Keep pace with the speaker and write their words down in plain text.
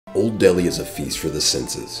Old Delhi is a feast for the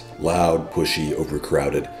senses. Loud, pushy,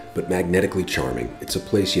 overcrowded, but magnetically charming. It's a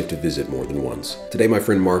place you have to visit more than once. Today my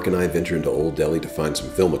friend Mark and I venture into Old Delhi to find some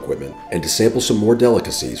film equipment and to sample some more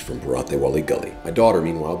delicacies from Bharate Wali Gully. My daughter,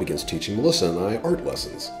 meanwhile, begins teaching Melissa and I art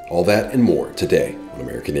lessons. All that and more today on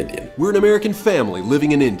American Indian. We're an American family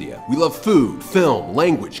living in India. We love food, film,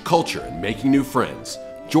 language, culture, and making new friends.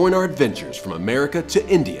 Join our adventures from America to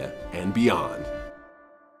India and beyond.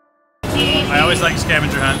 I always like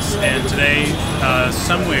scavenger hunts, and today,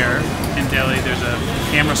 somewhere in Delhi, there's a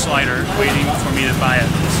camera slider waiting for me to buy it.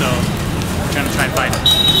 So I'm going to try and find it.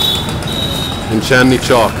 In Chandni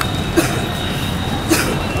Chowk.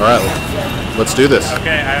 All right, let's do this.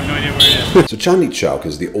 Okay, I have no idea where it is. So Chandni Chowk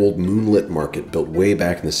is the old moonlit market built way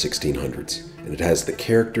back in the 1600s. And it has the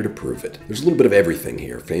character to prove it. There's a little bit of everything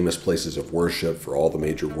here. Famous places of worship for all the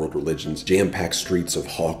major world religions, jam-packed streets of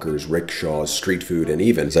hawkers, rickshaws, street food, and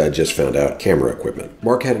even, as I just found out, camera equipment.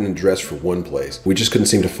 Mark had an address for one place. We just couldn't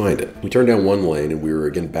seem to find it. We turned down one lane and we were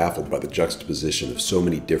again baffled by the juxtaposition of so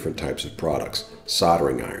many different types of products.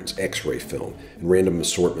 Soldering irons, x-ray film, and random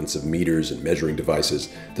assortments of meters and measuring devices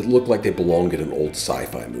that looked like they belonged in an old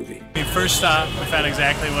sci-fi movie. First stop, we found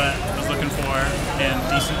exactly what I was looking for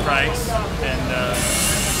and decent price. And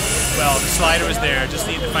well, the slider was there. Just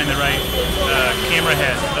need to find the right camera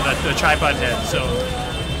head, or the tripod head. So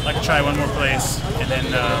I'd like to try one more place and then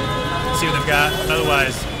see what they've got.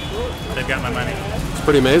 Otherwise, they've got my money. It's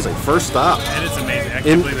pretty amazing. First stop. It is amazing. I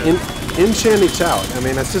can't believe it. In Chandni Chowk. I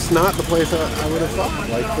mean, that's just not the place I would have thought.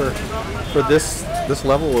 Like for this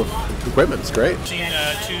level of equipment, it's great. I've seen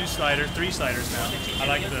three sliders now. I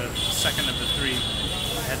like the second of the three.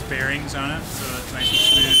 It has bearings on it, so it's nice and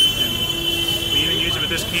smooth. And we even use it with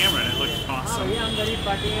this camera, and it looks awesome.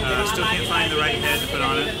 Still can't find the right head to put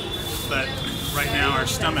on it, but right now our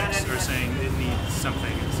stomachs are saying it needs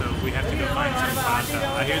something, so we have to go find some paratha.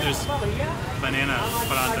 I hear there's banana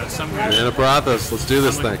paratha somewhere. Banana parathas. Let's do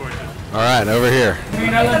this thing. All right, over here.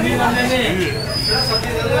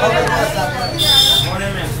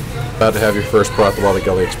 About to have your first Bharate Wali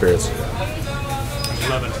Gully experience.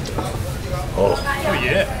 Love it. Oh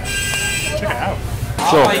Yeah. Check it out.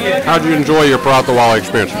 So, how'd you enjoy your Bharate Wali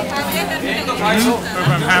experience?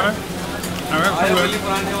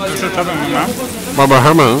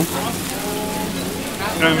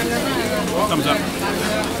 Thumbs up.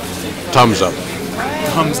 Thumbs up.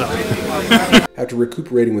 Thumbs up. After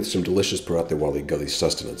recuperating with some delicious Bharate Wali Gully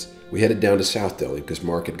sustenance, we headed down to South Delhi because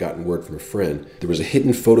Mark had gotten word from a friend there was a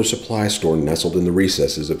hidden photo supply store nestled in the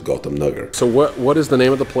recesses of Gautam Nagar. So what is the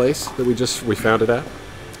name of the place that we found it at?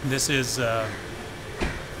 This is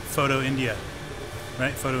Photo India,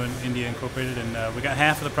 right? Photo India Incorporated, and we got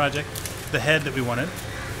half of the project, the head that we wanted,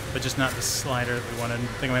 but just not the slider that we wanted. I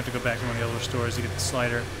think I'm gonna have to go back to one of the other stores to get the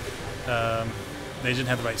slider. They didn't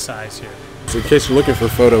have the right size here. So in case you're looking for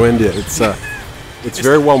Photo India, it's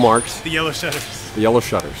very well marked. The yellow shutters. The yellow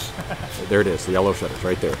shutters. There it is, the yellow shutters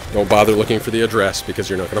right there. Don't bother looking for the address because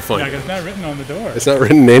you're not going to find it. It's not written on the door. It's not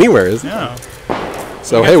written anywhere, is it? No.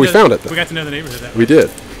 So hey, we found it. We got to know the neighborhood that way. We did.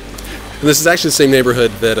 And this is actually the same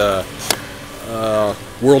neighborhood that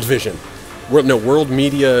World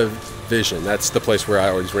Media Vision. That's the place where I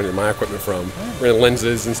always rented my equipment from. Rented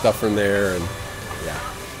lenses and stuff from there, and yeah.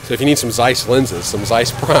 So if you need some Zeiss lenses, some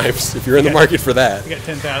Zeiss primes, if you're in the market for that, we got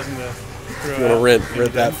 10,000 to throw. You want to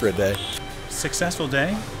rent that for a day. Successful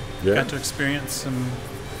day. Yeah. Got to experience some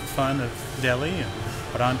fun of Delhi and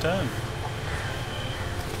Bharate and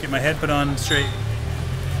get my head put on straight.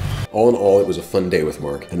 All in all, it was a fun day with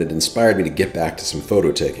Mark, and it inspired me to get back to some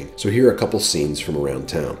photo taking. So here are a couple scenes from around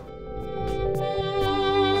town.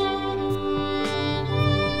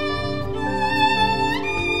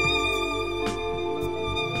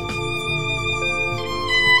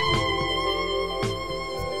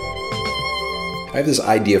 I have this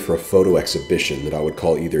idea for a photo exhibition that I would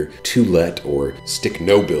call either To Let or Stick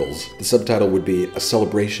No Bills. The subtitle would be A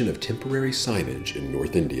Celebration of Temporary Signage in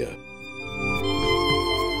North India.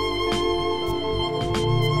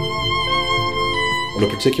 On a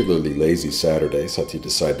particularly lazy Saturday, Sati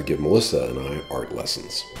decided to give Melissa and I art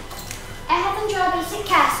lessons. I have them draw a basic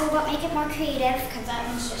castle, but make it more creative, because that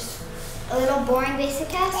one's just a little boring basic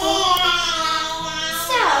castle.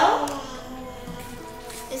 So,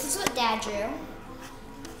 this is what Dad drew.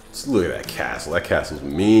 Just look at that castle. That castle's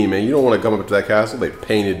mean, man. You don't want to come up to that castle. They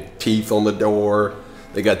painted teeth on the door.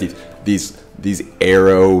 They got these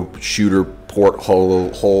arrow shooter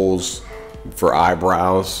porthole holes for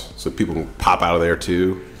eyebrows, so people can pop out of there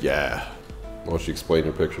too. Yeah. Why don't you explain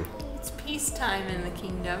your picture? It's peacetime in the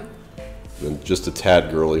kingdom. And just a tad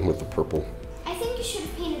girly with the purple. I think you should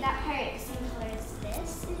have painted that part the same color as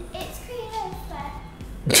this. It's creative, but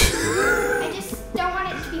I just don't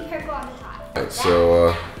want it to be purple on the top. Alright,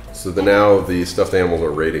 so now the stuffed animals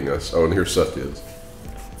are rating us. Oh, and here's Satya's.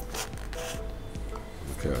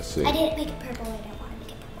 Okay, I see. I didn't make it purple. I don't want to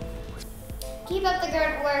make it purple. Keep up the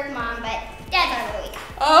good work, Mom, but Dad's out of the week.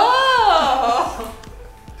 Oh!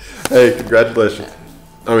 Hey, congratulations.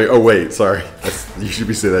 I mean, oh wait, sorry. You should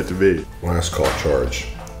be saying that to me. Last call charge.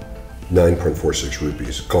 9.46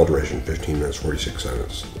 rupees. Call duration 15 minutes, 46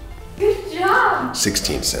 seconds. Good job.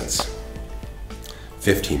 16 cents.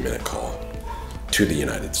 15-minute call to the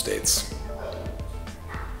United States.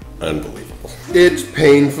 Unbelievable. It's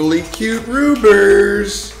painfully cute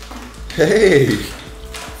Rubers. Hey,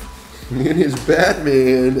 in his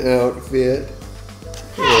Batman outfit.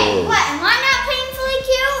 Hey, what? Am I not painfully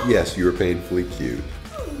cute? Yes, you were painfully cute.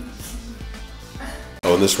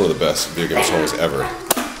 Oh, and this is one of the best video game songs ever.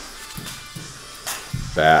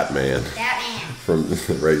 Batman. Batman. From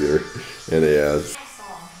right here. And he has.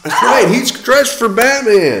 That's right, he's dressed for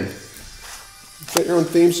Batman. You've got your own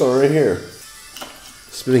theme song right here.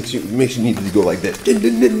 This makes you need to go like that. Don't do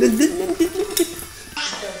that again.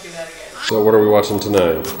 So what are we watching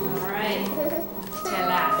tonight? Alright.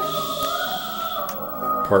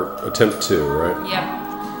 Telash. Attempt 2, right?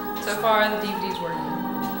 Yep. So far the DVD's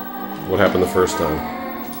working. What happened the first time?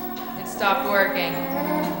 It stopped working.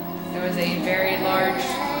 There was a very large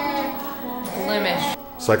blemish.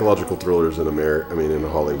 Psychological thrillers in in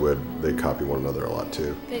Hollywood, they copy one another a lot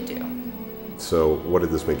too. They do. So what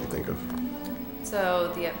did this make you think of?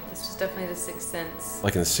 So, yeah, this was definitely The Sixth Sense.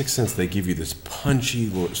 Like in The Sixth Sense, they give you this punchy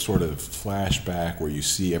sort of flashback where you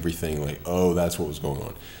see everything like, oh, that's what was going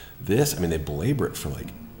on. This, they belabor it for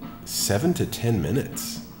like 7 to 10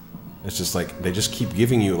 minutes. It's just like, they just keep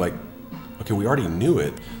giving you like, okay, we already knew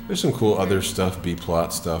it. There's some cool other stuff,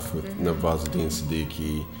 B-plot stuff with Nawazuddin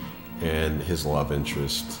Siddiqui and his love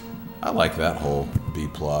interest. I like that whole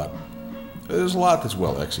B-plot. There's a lot that's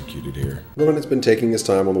well executed here. Rowan has been taking his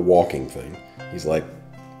time on the walking thing. He's like,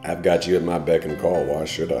 I've got you at my beck and call, why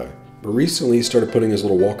should I? But recently he started putting his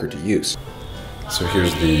little walker to use. So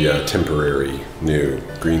here's the temporary new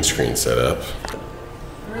green screen setup.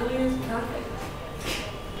 Really is perfect.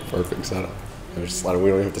 Perfect setup. We don't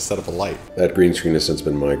even have to set up a light. That green screen has since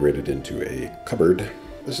been migrated into a cupboard.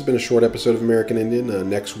 This has been a short episode of American Indian.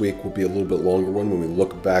 Next week will be a little bit longer one when we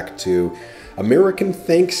look back to American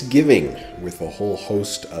Thanksgiving with a whole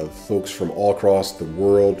host of folks from all across the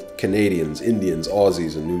world, Canadians, Indians,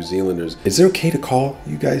 Aussies, and New Zealanders. Is it okay to call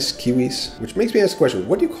you guys Kiwis? Which makes me ask the question,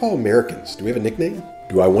 what do you call Americans? Do we have a nickname?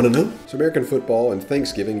 Do I want to know? So American football and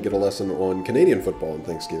Thanksgiving get a lesson on Canadian football and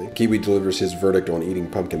Thanksgiving. Kiwi delivers his verdict on eating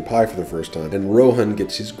pumpkin pie for the first time, and Rohan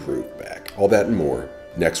gets his groove back. All that and more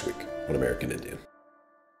next week on American Indian.